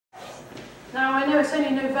Now, I know it's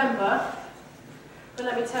only November, but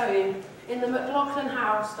let me tell you, in the McLaughlin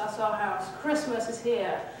house, that's our house, Christmas is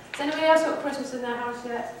here. Has anybody else got Christmas in their house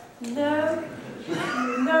yet? No?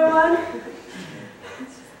 No one?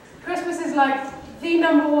 Christmas is like the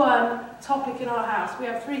 #1 topic in our house. We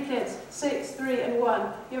have 3 kids, 6, 3 and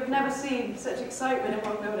 1. You've never seen such excitement in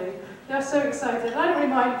one building. They're so excited. I don't really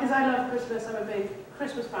mind because I love Christmas. I'm a big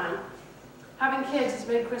Christmas fan. Having kids has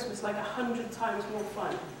made Christmas like 100 times more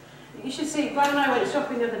fun. You should see, Brad and I went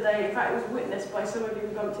shopping the other day. In fact, it was witnessed by some of you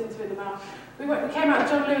who bumped into in the mall. We came out of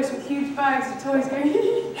John Lewis with huge bags of toys going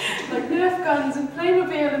like Nerf guns and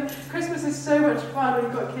Playmobil, and Christmas is so much fun when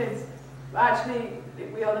you've got kids. But actually,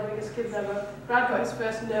 we are the biggest kids ever. Brad got his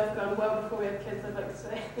first Nerf gun well before we had kids, I'd like to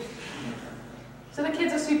say. So the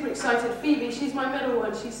kids are super excited. Phoebe, she's my middle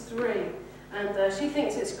one, she's 3. And she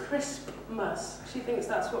thinks it's Christmas. She thinks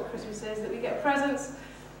that's what Christmas is, that we get presents,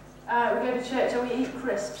 we go to church and we eat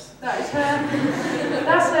crisps. That is her,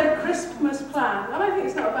 that's her Christmas plan. And I think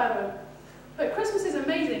it's not a bad one. But Christmas is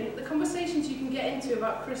amazing. The conversations you can get into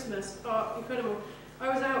about Christmas are incredible. I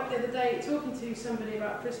was out the other day talking to somebody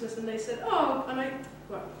about Christmas and they said, oh, and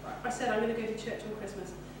I said I'm going to go to church on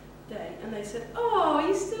Christmas Day. And they said, oh,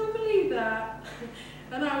 you still believe that?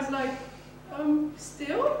 And I was like,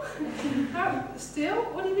 still? How, still?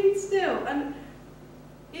 What do you mean still? And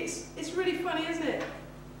it's really funny, isn't it?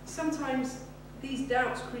 Sometimes these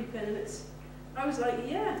doubts creep in and I was like,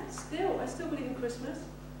 yeah, I still believe in Christmas.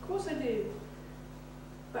 Of course I do.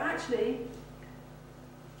 But actually,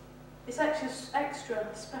 it's extra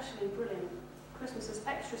especially brilliant. Christmas is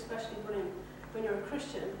extra especially brilliant when you're a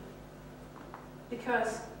Christian,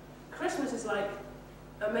 because Christmas is like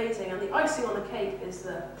amazing, and the icing on the cake is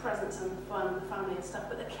the presents and the fun and the family and stuff.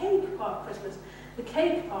 But the cake part of Christmas, the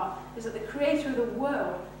cake part is that the creator of the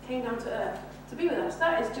world came down to earth to be with us.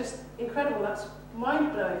 That is just incredible. That's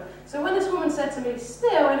mind-blowing. So when this woman said to me,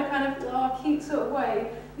 still in a kind of cute sort of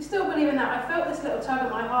way, you still believe in that, I felt this little tug at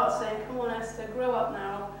my heart saying, come on Esther, grow up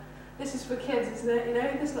now. This is for kids, isn't it? You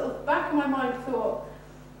know, this little back of my mind thought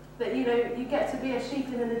that, you know, you get to be a sheep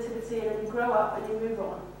in the nativity and then you grow up and you move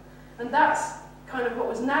on. And that's kind of what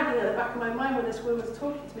was nagging at the back of my mind when this woman was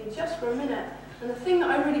talking to me just for a minute. And the thing that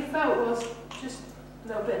I really felt was just a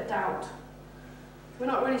little bit of doubt. We're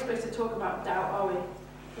not really supposed to talk about doubt, are we?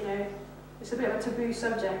 You know, it's a bit of a taboo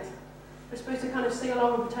subject. We're supposed to kind of sing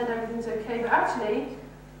along and pretend everything's okay, but actually,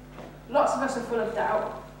 lots of us are full of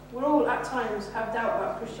doubt. We all, at times, have doubt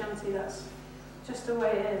about Christianity. That's just the way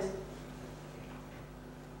it is.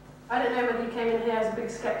 I don't know whether you came in here as a big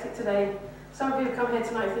skeptic today. Some of you have come here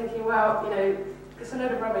tonight thinking, well, you know, it's a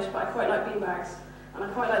load of rubbish, but I quite like beanbags. And I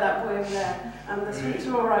quite like that boy over there. And the sweets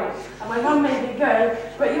are all right. And my mum made me go,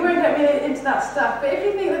 but you won't get me into that stuff. But if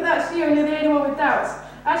you think that that's you and you're the only one with doubts,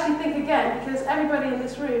 actually think again, because everybody in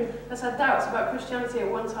this room has had doubts about Christianity at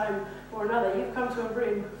one time or another. You've come to a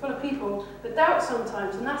room full of people that doubt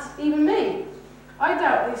sometimes, and that's even me. I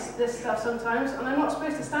doubt this stuff sometimes, and I'm not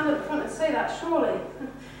supposed to stand at the front and say that, surely.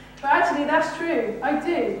 But actually, that's true. I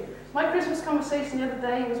do. My Christmas conversation the other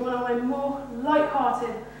day was one of my more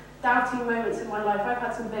light-hearted, doubting moments in my life. I've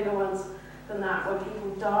had some bigger ones than that, when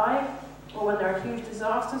people die, or when there are huge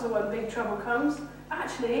disasters, or when big trouble comes.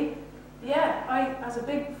 Actually, yeah, as a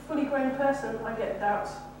big, fully grown person, I get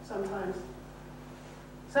doubts sometimes.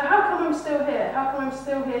 So how come I'm still here? How come I'm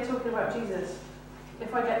still here talking about Jesus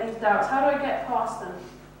if I get these doubts? How do I get past them?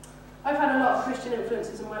 I've had a lot of Christian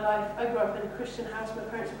influences in my life. I grew up in a Christian house, my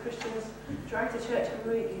parents were Christians, dragged to church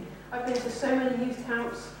every week. I've been to so many youth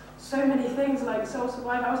camps, so many things like Soul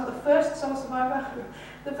Survivor. I was at the first Soul Survivor,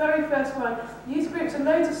 the very first one. Youth groups and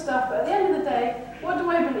loads of stuff, but at the end of the day, what do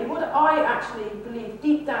I believe? What do I actually believe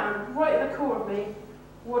deep down, right at the core of me?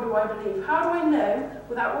 What do I believe? How do I know,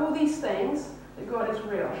 without all these things, that God is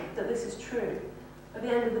real, that this is true? At the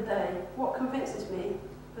end of the day, what convinces me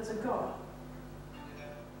there's a God?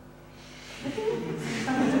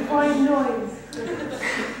 That was a divine noise.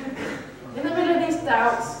 In the middle of these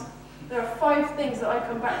doubts, there are 5 things that I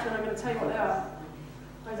come back to, and I'm going to tell you what they are.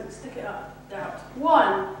 Isaac, stick it up. Doubt.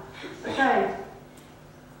 1. Okay.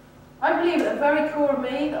 I believe at the very core of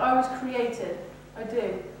me that I was created. I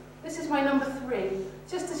do. This is my number 3.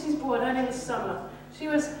 Just as she's born, her name is Summer.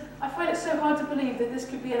 I find it so hard to believe that this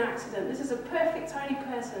could be an accident. This is a perfect tiny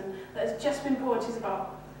person that has just been born. She's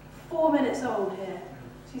about 4 minutes old here.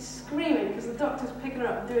 She's screaming because the doctor's picking her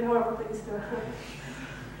up and doing horrible things to her.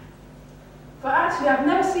 But actually, I've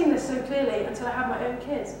never seen this so clearly until I had my own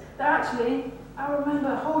kids. That actually, I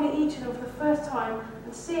remember holding each of them for the first time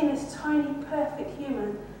and seeing this tiny, perfect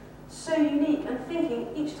human, so unique, and thinking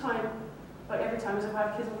each time, like every time, as if I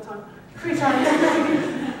have kids all the time, 3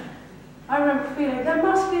 times, I remember feeling, there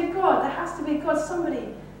must be a God. God. There has to be God.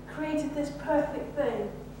 Somebody created this perfect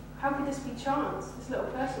thing. How could this be chance? This little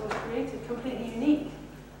person was created completely unique.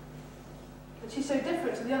 But she's so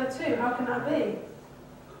different to the other two. How can that be?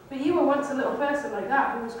 But you were once a little person like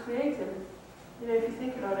that who was created. You know, if you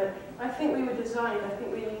think about it, I think we were designed. I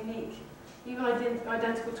think we're unique. Even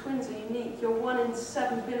identical twins are unique. You're 1 in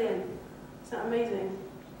 7 billion. Isn't that amazing?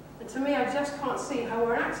 And to me, I just can't see how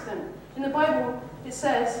we're an accident. In the Bible, it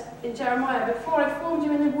says in Jeremiah, "Before I formed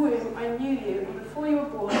you in the womb, I knew you, and before you were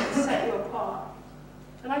born, I set you apart."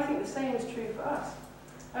 And I think the same is true for us.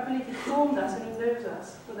 I believe he formed us and he knows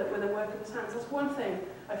us with the work of his hands. That's one thing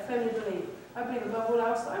I firmly believe. I believe above all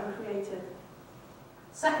else that I'm created.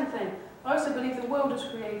 Second thing, I also believe the world was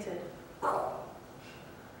created.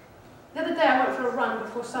 The other day I went for a run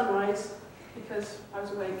before sunrise because I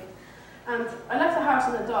was awake. And I left the house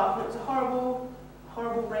in the dark, and it was a horrible,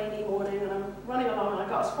 horrible rainy morning, and I'm running along, and I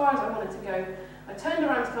got as far as I wanted to go. I turned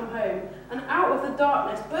around to come home, and out of the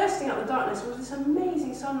darkness, bursting out of the darkness, was this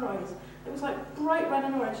amazing sunrise. It was like bright red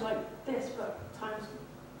and orange, like this, but times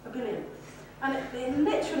a billion. And it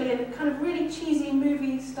literally, in a kind of really cheesy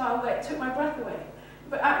movie-style way, it took my breath away.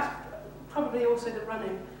 But probably also the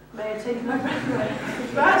running may have taken my breath away.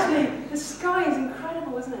 But actually, the sky is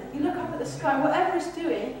incredible, isn't it? You look up at the sky, whatever it's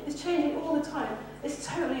doing is changing all the time. It's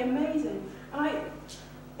totally amazing. And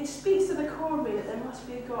it speaks to the core of me that there must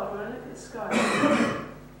be a God when I look at the sky.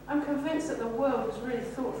 I'm convinced that the world was really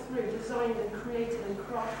thought through, designed and created and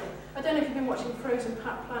crafted. I don't know if you've been watching Frozen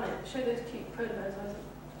Planet. Show those cute polar bears, Isaac.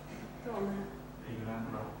 Go on there.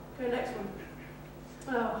 Go next one.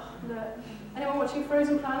 Oh, look. Anyone watching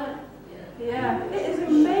Frozen Planet? Yeah. It is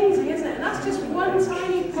amazing, isn't it? And that's just one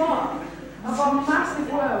tiny part of our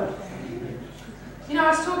massive world. You know, I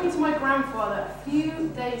was talking to my grandfather a few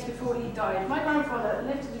days before he died. My grandfather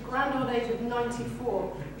lived to the grand old age of 94,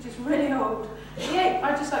 which is really old. He ate,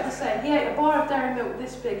 I'd just like to say, he ate a bar of dairy milk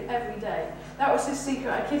this big every day. That was his secret.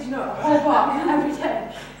 I kid you not, a whole bar every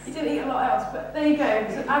day. He didn't eat a lot else, but there you go. It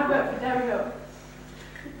was an advert for dairy milk.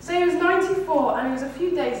 So he was 94, and he was a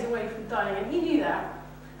few days away from dying, and he knew that.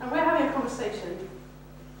 And we're having a conversation.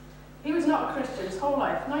 He was not a Christian his whole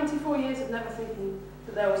life, 94 years of never thinking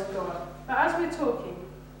that there was a God. But as we were talking,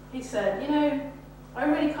 he said, you know, I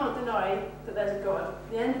really can't deny that there's a God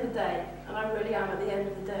at the end of the day, and I really am at the end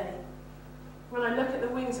of the day. When I look at the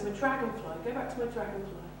wings of a dragonfly, go back to my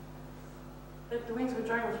dragonfly. The wings of a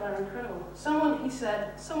dragonfly are incredible. He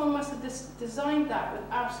said, someone must have designed that with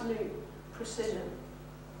absolute precision.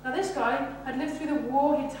 Now this guy had lived through the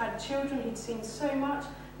war, he'd had children, he'd seen so much,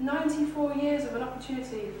 94 years of an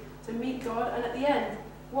opportunity to meet God, and at the end,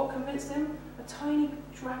 what convinced him? A tiny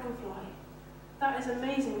dragonfly. That is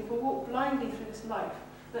amazing. We can walk blindly through this life.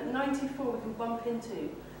 But at 94, we can bump into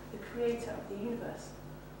the creator of the universe.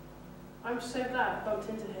 I'm so glad I bumped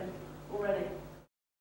into him already.